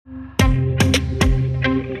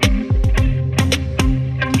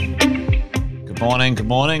Good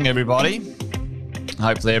morning, everybody.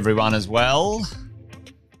 Hopefully everyone is well.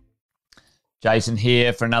 Jason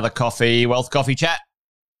here for another Wealth Coffee Chat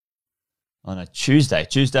on a Tuesday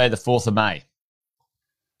the 4th of May.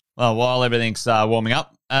 Well, while everything's warming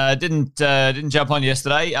up, didn't jump on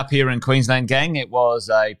yesterday up here in Queensland, gang. It was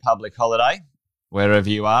a public holiday, wherever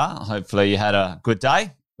you are. Hopefully you had a good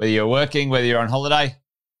day, whether you're working, whether you're on holiday.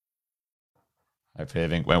 Hopefully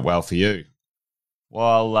everything went well for you.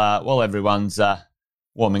 While everyone's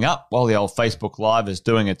warming up, while the old Facebook Live is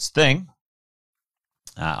doing its thing,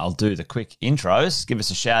 I'll do the quick intros. Give us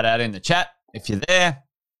a shout out in the chat if you're there.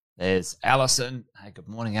 There's Alison. Hey, good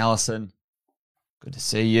morning, Alison. Good to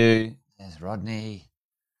see you. There's Rodney.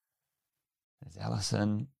 There's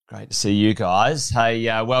Alison. Great to see you guys. Hey,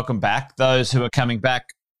 welcome back. Those who are coming back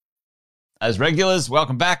as regulars,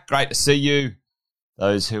 welcome back. Great to see you.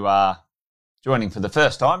 Those who are joining for the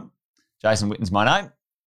first time, Jason Witten's my name.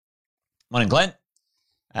 Morning, Glenn.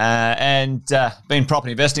 Been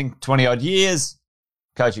property investing 20-odd years,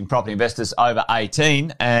 coaching property investors over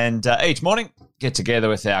 18, and each morning get together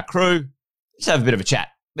with our crew, just have a bit of a chat,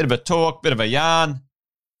 bit of a talk, bit of a yarn,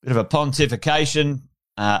 bit of a pontification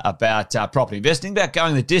about property investing, about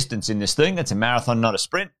going the distance in this thing. It's a marathon, not a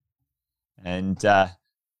sprint. And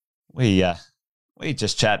we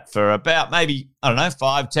just chat for about maybe,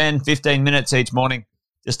 5, 10, 15 minutes each morning,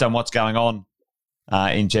 just on what's going on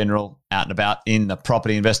in general, out and about in the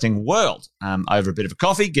property investing world, over a bit of a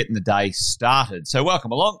coffee, getting the day started. So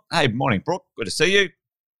welcome along. Hey, morning, Brooke. Good to see you.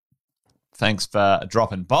 Thanks for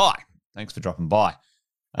dropping by.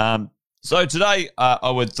 So today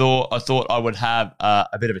I thought I would have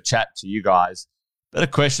a bit of a chat to you guys. But a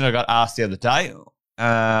question I got asked the other day.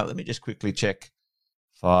 Let me just quickly check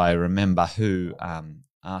if I remember who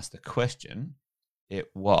asked the question.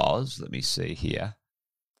 It was, let me see here.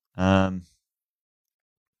 Trying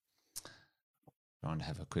to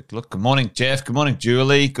have a quick look. Good morning, Jeff. Good morning,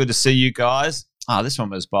 Julie. Good to see you guys. This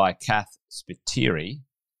one was by Kath Spiteri.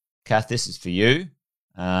 Kath, this is for you.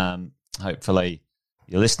 Hopefully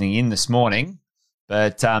you're listening in this morning.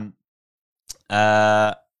 But Kath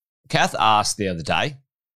asked the other day,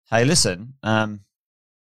 hey, listen,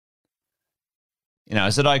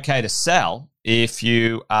 is it okay to sell if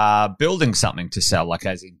you are building something to sell, like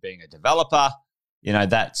as in being a developer?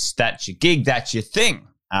 That's your gig, that's your thing.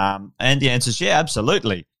 And the answer is yeah,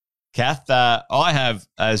 absolutely. Kath, I have,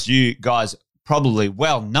 as you guys probably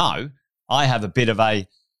well know, I have a bit of a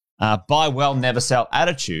buy well, never sell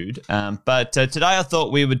attitude. But today I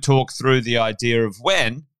thought we would talk through the idea of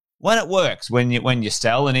when it works, when you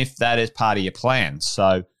sell, and if that is part of your plan.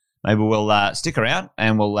 So maybe we'll stick around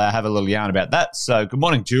and we'll have a little yarn about that. So good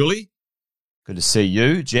morning, Julie. Good to see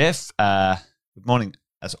you, Jeff. Good morning,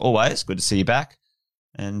 as always. Good to see you back.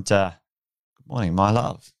 And good morning, my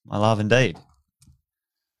love indeed.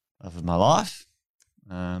 Love of my life.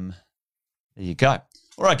 There you go.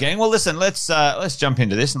 All right, gang. Well, listen, let's jump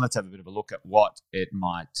into this and let's have a bit of a look at what it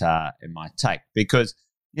might take. Because,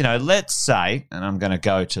 let's say, and I'm going to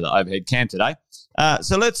go to the overhead cam today.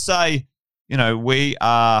 So let's say, we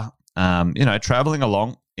are, traveling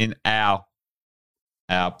along in our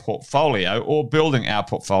portfolio or building our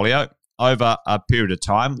portfolio over a period of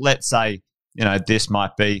time. Let's say, this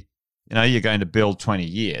might be, you're going to build 20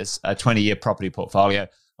 years, a 20-year property portfolio.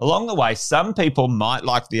 Along the way, some people might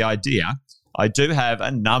like the idea. I do have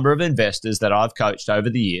a number of investors that I've coached over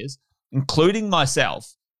the years, including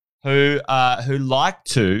myself, who like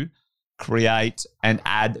to create and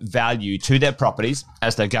add value to their properties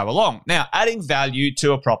as they go along. Now, adding value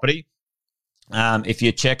to a property, if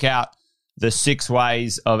you check out the 6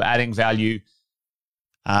 ways of adding value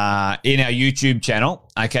in our YouTube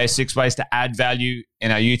channel, okay, 6 ways to add value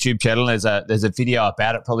in our YouTube channel. There's a video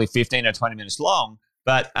about it, probably 15 or 20 minutes long.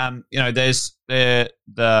 But there's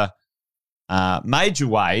the major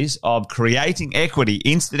ways of creating equity,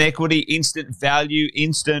 instant value,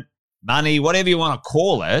 instant money, whatever you want to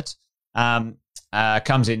call it,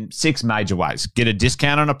 comes in 6 major ways. Get a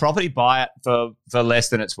discount on a property, buy it for less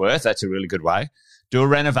than it's worth. That's a really good way. Do a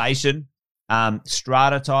renovation,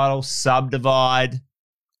 strata title, subdivide,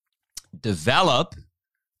 develop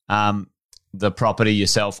the property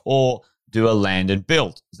yourself, or do a land and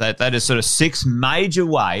build. That is sort of 6 major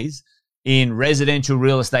ways in residential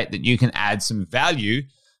real estate that you can add some value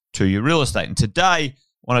to your real estate. And today, I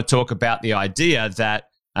want to talk about the idea that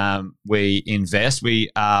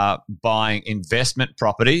we are buying investment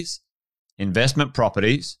properties,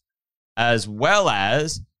 as well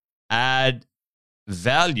as add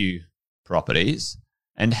value properties,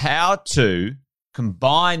 and how to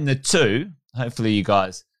combine the two. Hopefully you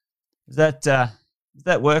guys, does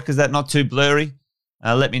that work? Is that not too blurry?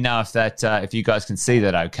 Let me know if you guys can see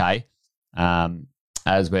that okay,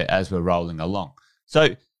 as we're rolling along.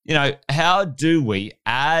 So, how do we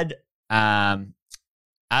add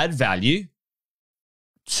value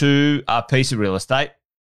to a piece of real estate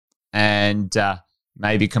and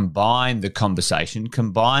maybe combine the conversation,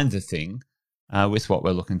 combine the thing with what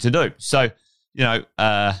we're looking to do? So,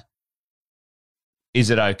 is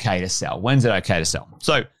it okay to sell? When's it okay to sell?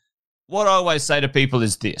 So what I always say to people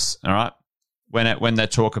is this, all right? When they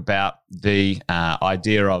talk about the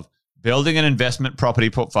idea of building an investment property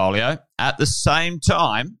portfolio at the same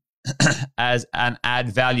time as an add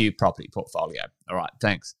value property portfolio. All right,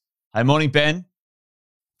 thanks. Hey, morning, Ben.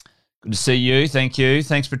 Good to see you. Thank you.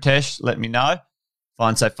 Thanks, Pritesh. Let me know.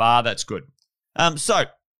 Fine so far. That's good. So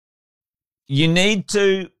you need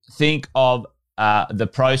to think of the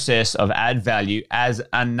process of add value as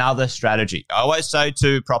another strategy. I always say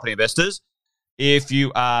to property investors, if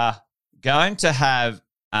you are going to have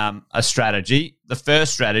a strategy, the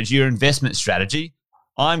first strategy, your investment strategy,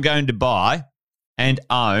 I'm going to buy and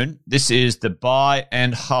own. This is the buy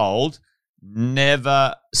and hold,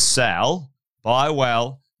 never sell, buy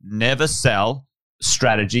well, never sell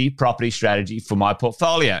strategy, property strategy for my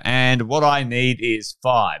portfolio. And what I need is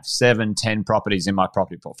 5, 7, 10 properties in my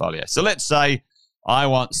property portfolio. So let's say I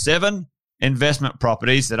want 7 investment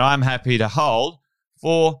properties that I'm happy to hold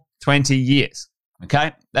for 20 years.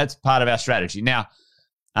 Okay, that's part of our strategy. Now,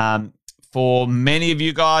 for many of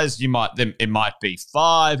you guys, it might be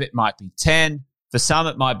 5, it might be 10. For some,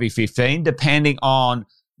 it might be 15, depending on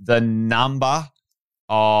the number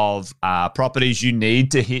of properties you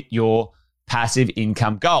need to hit your passive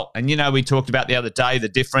income goal. And, we talked about the other day the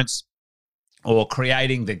difference or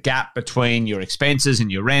creating the gap between your expenses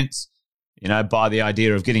and your rents, by the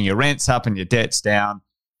idea of getting your rents up and your debts down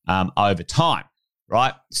over time,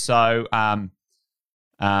 right? So,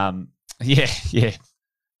 yeah.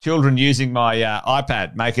 Children using my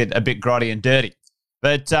iPad make it a bit grotty and dirty.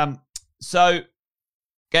 But so,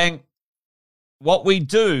 gang, what we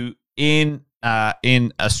do in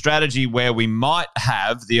a strategy where we might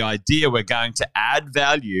have the idea we're going to add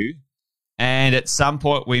value and at some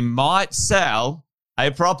point we might sell a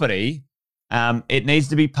property, it needs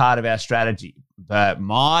to be part of our strategy. But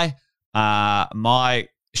my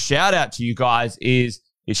shout out to you guys is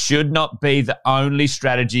it should not be the only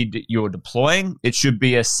strategy that you're deploying. It should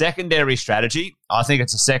be a secondary strategy. I think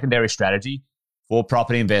it's a secondary strategy for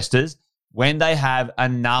property investors when they have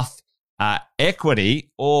enough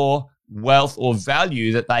equity or wealth or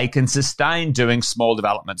value that they can sustain doing small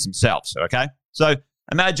developments themselves. Okay, so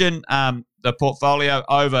imagine the portfolio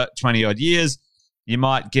over 20 odd years. You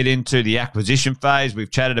might get into the acquisition phase.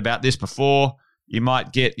 We've chatted about this before. You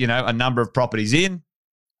might get a number of properties in.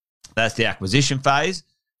 That's the acquisition phase.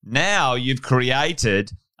 Now you've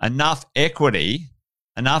created enough equity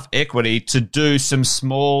to do some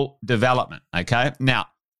small development. Okay, now,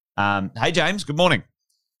 hey James, good morning.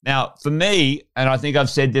 Now, for me, and I think I've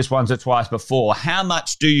said this once or twice before, how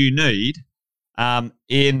much do you need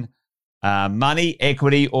in money,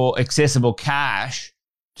 equity, or accessible cash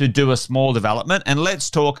to do a small development? And let's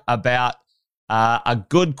talk about a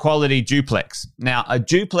good quality duplex. Now, a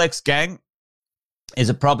duplex, gang, is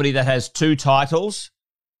a property that has 2 titles,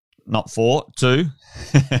 not 4, 2,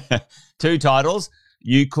 2 titles.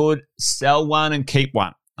 You could sell one and keep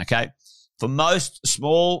one, okay? For most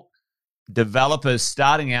small developers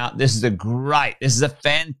starting out, this is a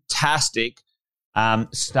fantastic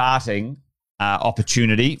starting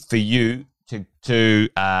opportunity for you to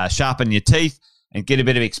sharpen your teeth and get a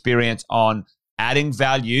bit of experience on adding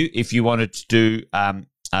value if you wanted to do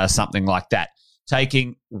something like that.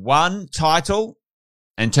 Taking one title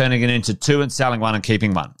and turning it into 2 and selling one and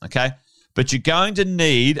keeping one, okay? But you're going to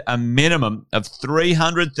need a minimum of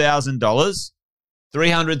 $300,000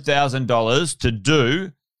 to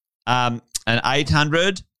do an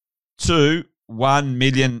 $800 to $1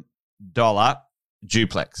 million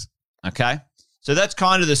duplex, okay? So that's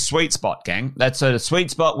kind of the sweet spot, gang. That's the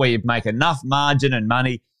sweet spot where you make enough margin and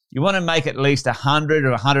money. You want to make at least $100,000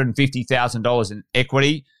 or $150,000 in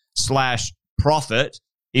equity / profit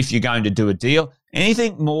if you're going to do a deal.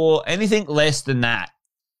 Anything more, anything less than that,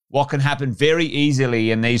 what can happen very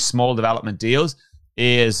easily in these small development deals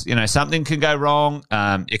is, something can go wrong.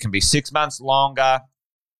 It can be 6 months longer.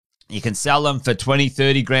 You can sell them for 20,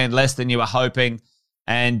 30 grand less than you were hoping.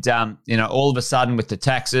 And, all of a sudden with the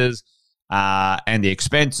taxes and the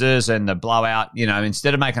expenses and the blowout,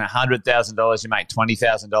 instead of making $100,000, you make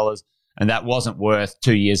 $20,000. And that wasn't worth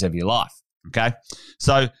 2 years of your life. Okay.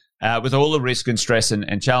 So with all the risk and stress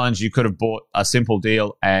and challenge, you could have bought a simple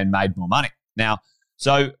deal and made more money. Now,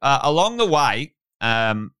 so along the way,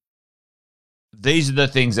 these are the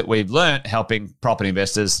things that we've learned helping property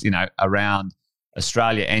investors, around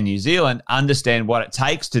Australia and New Zealand understand what it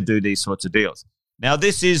takes to do these sorts of deals. Now,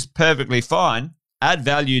 this is perfectly fine. Add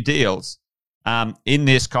value deals in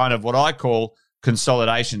this kind of what I call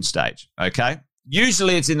consolidation stage, okay?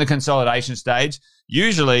 Usually it's in the consolidation stage.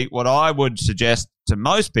 Usually what I would suggest to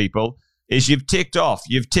most people is you've ticked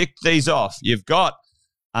these off. You've got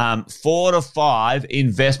 4 to 5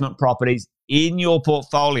 investment properties in your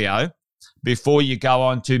portfolio before you go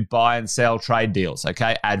on to buy and sell trade deals,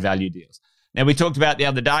 okay? Add value deals. Now, we talked about the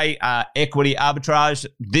other day, equity arbitrage.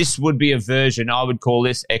 This would be a version, I would call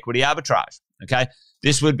this equity arbitrage, okay?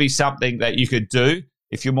 This would be something that you could do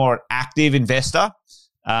if you're more an active investor.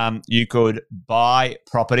 You could buy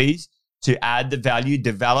properties to add the value,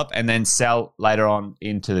 develop, and then sell later on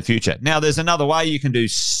into the future. Now, there's another way. You can do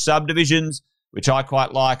subdivisions, which I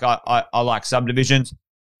quite like. I like subdivisions.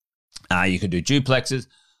 You could do duplexes,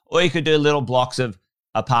 or you could do little blocks of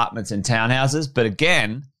apartments and townhouses. But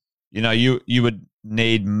again, you would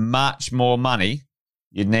need much more money.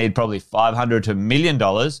 You'd need probably $500 to $1 million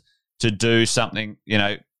to do something,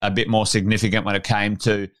 a bit more significant when it came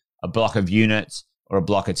to a block of units or a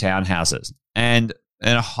block of townhouses. And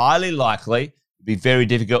highly likely it'd be very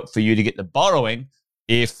difficult for you to get the borrowing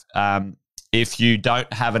if you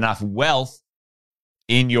don't have enough wealth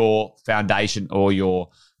in your foundation or your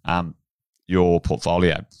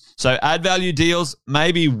portfolio. So add value deals,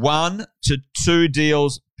 maybe 1 to 2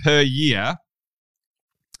 deals per year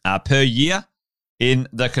in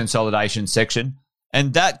the consolidation section.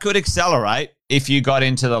 And that could accelerate if you got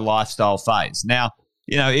into the lifestyle phase. Now,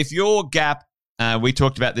 if your gap, we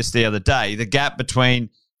talked about this the other day, the gap between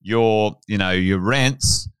your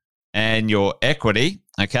rents and your equity,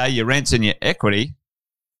 okay, your rents and your equity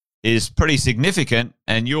is pretty significant,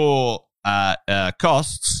 and your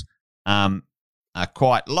costs are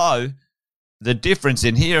quite low. The difference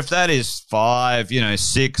in here, if that is $5,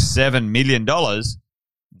 $6, $7 million,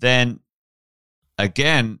 then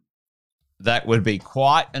again, that would be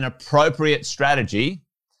quite an appropriate strategy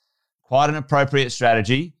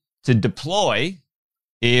to deploy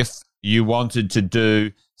if you wanted to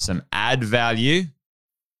do some add value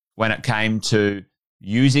when it came to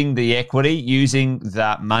using the equity, using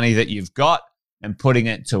the money that you've got and putting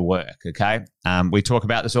it to work, okay? We talk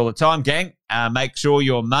about this all the time, gang. Make sure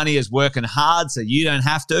your money is working hard so you don't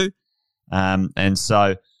have to.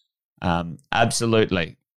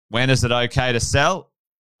 Absolutely. When is it okay to sell?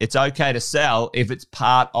 It's okay to sell if it's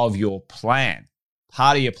part of your plan,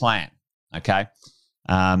 okay?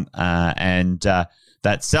 That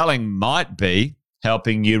selling might be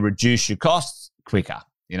helping you reduce your costs quicker.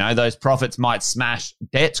 Those profits might smash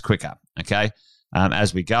debts quicker, okay,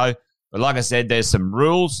 as we go. But like I said, there's some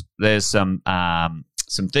rules. There's some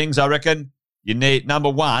things I reckon you need. Number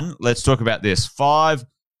 1, let's talk about this: 5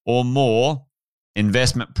 or more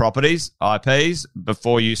investment properties, IPs,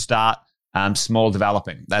 before you start small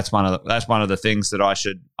developing. That's one of the things that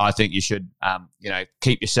I think you should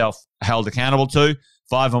keep yourself held accountable to.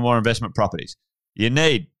 5 or more investment properties. You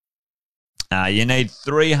need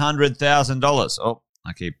 $300,000. Oh,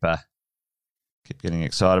 I keep getting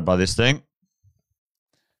excited by this thing.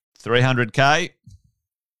 $300K.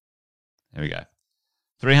 There we go.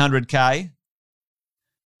 $300K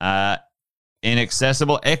in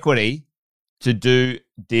accessible equity to do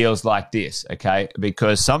deals like this, okay?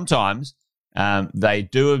 Because sometimes they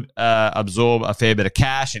do absorb a fair bit of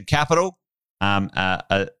cash and capital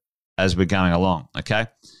as we're going along, okay?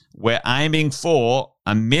 We're aiming for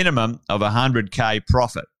a minimum of $100K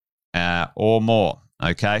profit or more,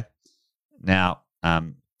 okay? Now,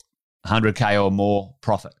 $100K or more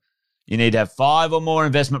profit. You need to have 5 or more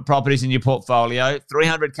investment properties in your portfolio,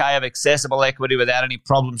 $300K of accessible equity without any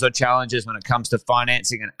problems or challenges when it comes to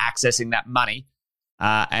financing and accessing that money,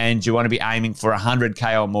 and you want to be aiming for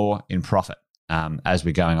 $100K or more in profit as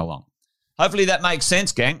we're going along. Hopefully that makes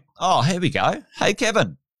sense, gang. Oh, here we go. Hey,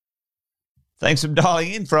 Kevin. Thanks for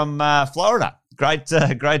dialing in from Florida. Great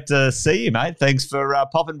to see you, mate. Thanks for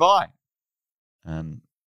popping by.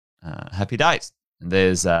 Happy days. And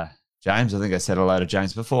there's James. I think I said hello to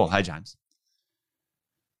James before. Hey, James.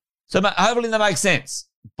 So hopefully that makes sense.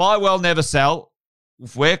 Buy well, never sell.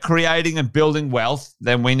 If we're creating and building wealth,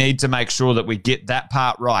 then we need to make sure that we get that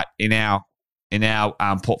part right in our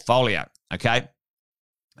portfolio, okay?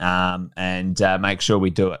 And make sure we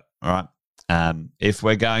do it, all right? If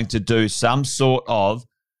we're going to do some sort of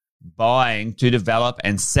buying to develop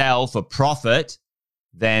and sell for profit,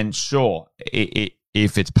 then sure,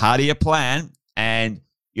 if it's part of your plan and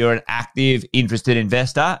you're an active, interested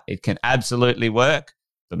investor, it can absolutely work,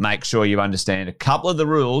 but make sure you understand a couple of the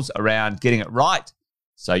rules around getting it right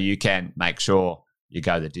so you can make sure you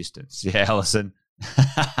go the distance. Yeah, Alison.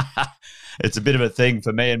 It's a bit of a thing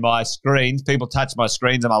for me and my screens. People touch my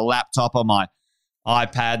screens on my laptop, on my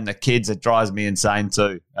iPad, and the kids, it drives me insane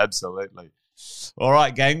too. Absolutely. All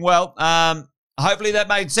right, gang. Well, hopefully that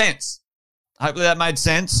made sense. And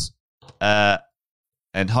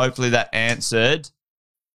hopefully that answered,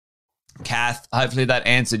 Kath, hopefully that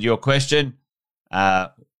answered your question.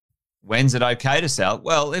 When's it okay to sell?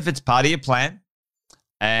 Well, if it's part of your plan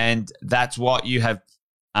and that's what you have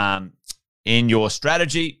in your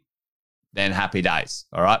strategy, then happy days,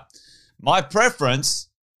 all right? My preference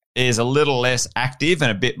is a little less active and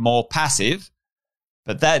a bit more passive,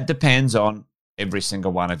 but that depends on every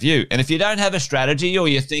single one of you. And if you don't have a strategy, or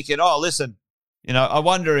you're thinking, oh, listen, I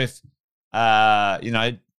wonder if,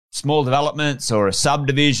 small developments or a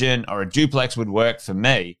subdivision or a duplex would work for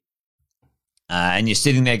me, and you're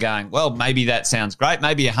sitting there going, well, maybe that sounds great.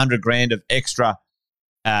 Maybe $100,000 of extra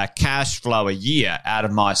cash flow a year out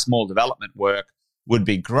of my small development work would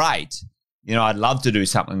be great. I'd love to do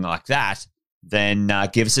something like that. Then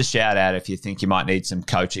give us a shout out if you think you might need some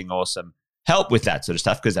coaching or some help with that sort of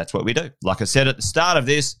stuff, because that's what we do. Like I said at the start of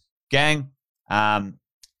this, gang,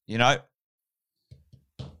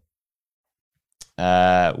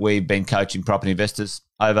 we've been coaching property investors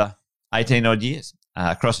over 18 odd years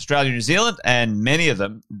across Australia and New Zealand, and many of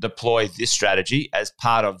them deploy this strategy as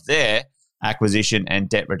part of their acquisition and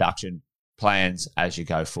debt reduction plans as you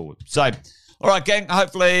go forward. So, all right, gang,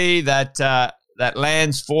 hopefully that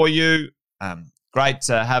lands for you. Great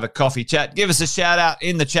to have a coffee chat. Give us a shout out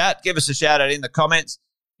in the chat. Give us a shout out in the comments.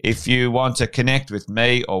 If you want to connect with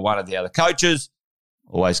me or one of the other coaches,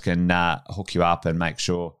 always can hook you up and make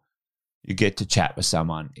sure you get to chat with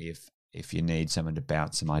someone if you need someone to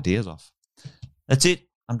bounce some ideas off. That's it.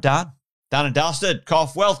 I'm done. Done and dusted.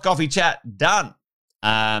 Wealth Coffee Chat, done.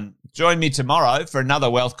 Join me tomorrow for another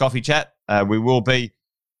Wealth Coffee Chat. We will be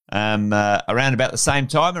around about the same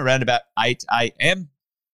time, around about 8 a.m.,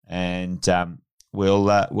 and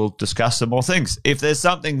we'll discuss some more things. If there's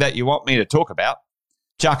something that you want me to talk about,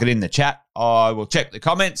 chuck it in the chat. I will check the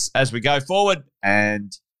comments as we go forward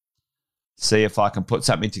and see if I can put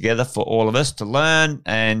something together for all of us to learn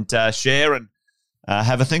and share and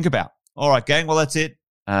have a think about. All right, gang. Well, that's it.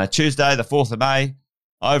 Tuesday, the 4th of May,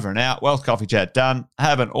 over and out. Wealth Coffee Chat done.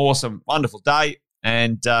 Have an awesome, wonderful day,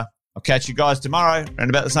 and I'll catch you guys tomorrow around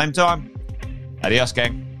about the same time. Adios,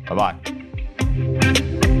 gang. Bye-bye.